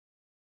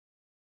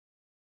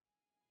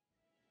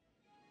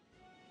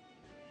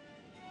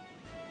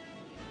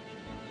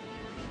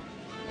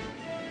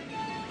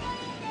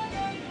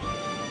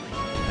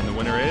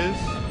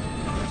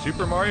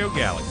Super Mario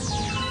Galaxy.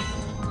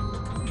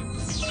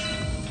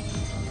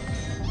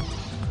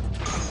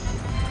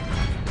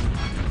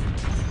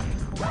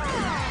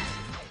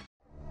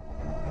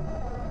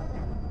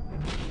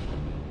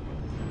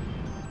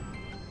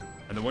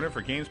 And the winner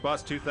for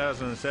GameSpot's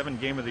 2007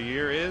 Game of the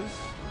Year is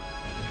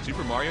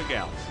Super Mario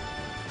Galaxy.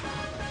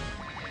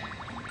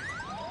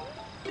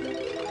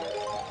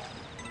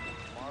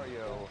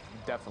 Mario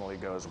definitely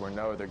goes where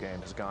no other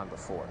game has gone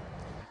before.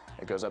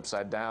 It goes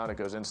upside down, it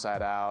goes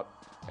inside out,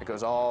 it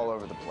goes all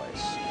over the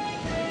place.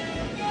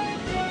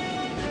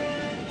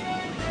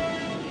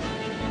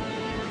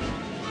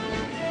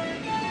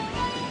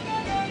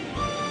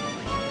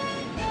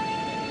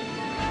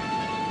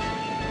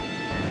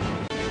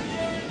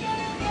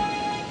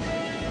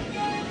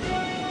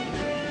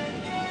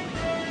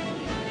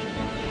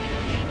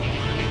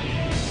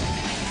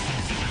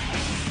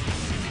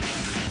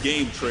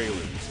 Game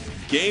Trailers,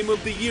 Game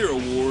of the Year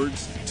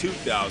Awards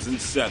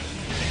 2007.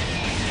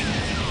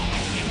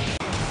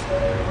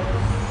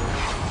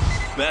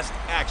 Best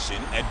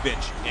Action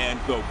Adventure, and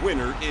the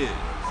winner is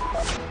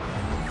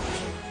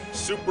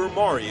Super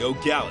Mario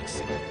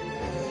Galaxy.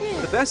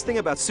 The best thing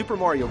about Super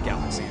Mario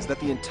Galaxy is that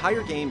the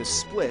entire game is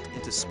split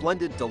into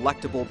splendid,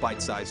 delectable,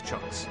 bite-sized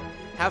chunks.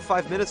 Have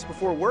 5 minutes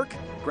before work?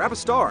 Grab a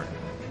star.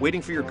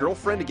 Waiting for your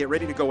girlfriend to get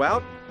ready to go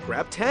out?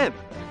 Grab 10.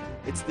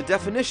 It's the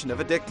definition of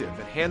addictive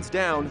and hands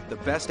down the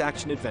best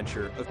action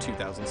adventure of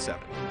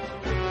 2007.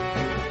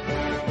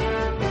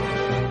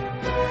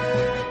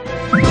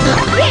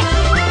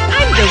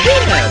 I'm the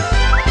winner!